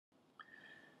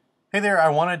Hey there, I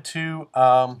wanted to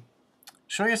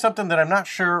show you something that I'm not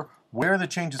sure where the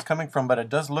change is coming from, but it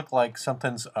does look like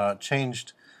something's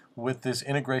changed with this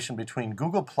integration between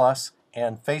Google Plus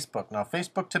and Facebook. Now,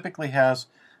 Facebook typically has,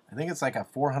 I think it's like a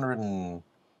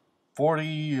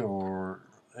 440, or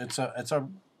it's a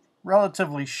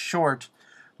relatively short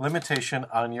limitation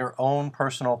on your own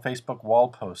personal Facebook wall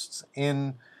posts.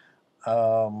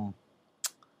 Um,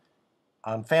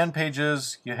 on fan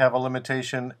pages, you have a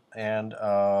limitation, and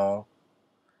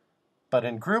but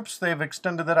in groups, they've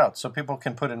extended that out. So people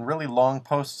can put in really long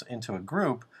posts into a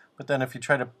group, but then if you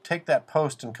try to take that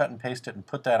post and cut and paste it and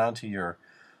put that onto your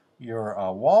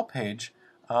wall page,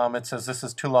 it says this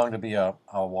is too long to be a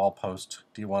wall post.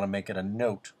 Do you want to make it a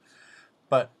note?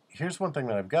 But here's one thing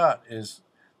that I've got is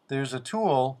there's a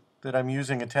tool that I'm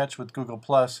using attached with Google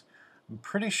Plus. I'm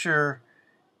pretty sure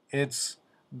it's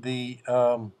the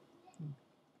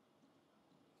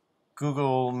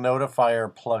Google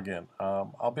Notifier plugin.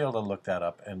 I'll be able to look that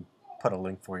up and put a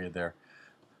link for you there.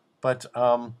 But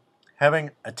having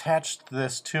attached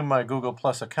this to my Google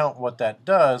Plus account, what that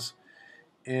does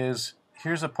is,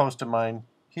 here's a post of mine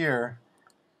here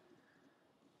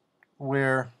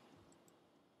where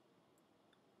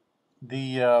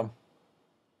the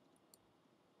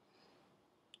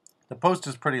post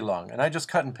is pretty long, and I just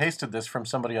cut and pasted this from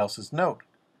somebody else's note.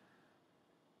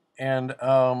 And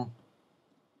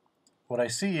what I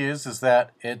see is that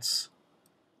it's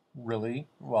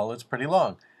it's pretty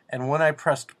long. And when I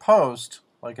pressed post,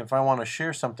 like if I want to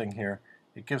share something here,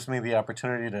 it gives me the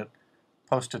opportunity to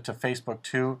post it to Facebook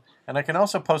too. And I can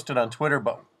also post it on Twitter,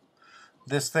 but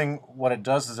this thing, what it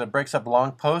does is it breaks up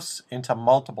long posts into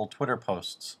multiple Twitter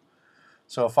posts.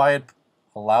 So if I had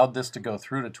allowed this to go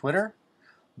through to Twitter,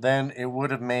 then it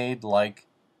would have made like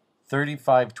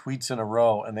 35 tweets in a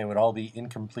row, and they would all be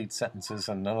incomplete sentences,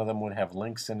 and none of them would have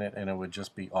links in it, and it would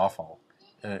just be awful.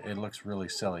 It looks really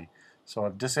silly. So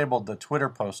I've disabled the Twitter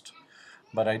post,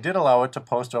 but I did allow it to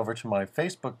post over to my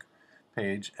Facebook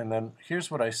page, and then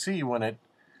here's what I see when it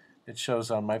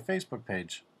shows on my Facebook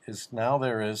page, is now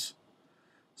there is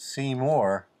see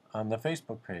more on the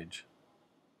Facebook page,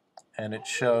 and it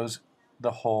shows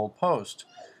the whole post.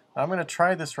 Now I'm going to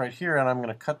try this right here, and I'm going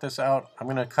to cut this out. I'm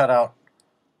going to cut out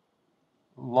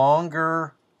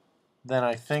longer than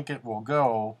I think it will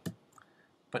go,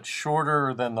 but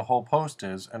shorter than the whole post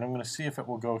is, and I'm going to see if it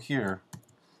will go here.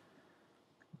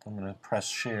 I'm going to press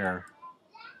share.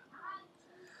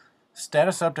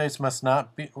 Status updates must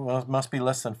be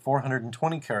less than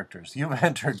 420 characters. You've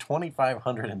entered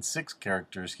 2,506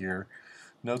 characters here.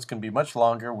 Notes can be much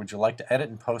longer. Would you like to edit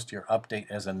and post your update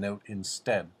as a note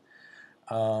instead?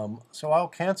 So I'll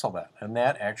cancel that, and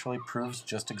that actually proves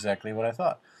just exactly what I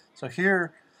thought. So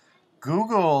here,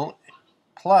 Google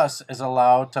Plus is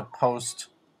allowed to post.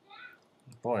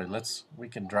 Boy, we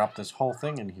can drop this whole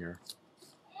thing in here.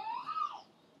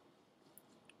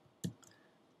 We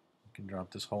can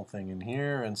drop this whole thing in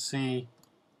here and see.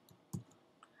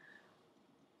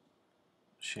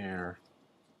 Share.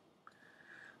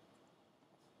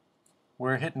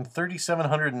 We're hitting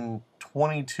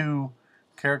 3,722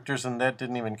 characters, and that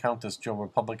didn't even count this Joe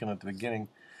Republican at the beginning.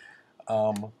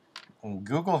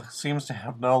 Google seems to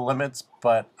have no limits,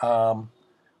 but on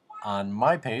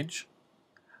my page,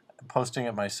 posting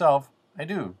it myself, I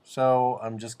do. So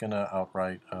I'm just going to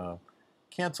outright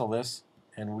cancel this,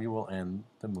 and we will end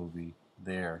the movie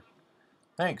there.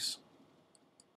 Thanks.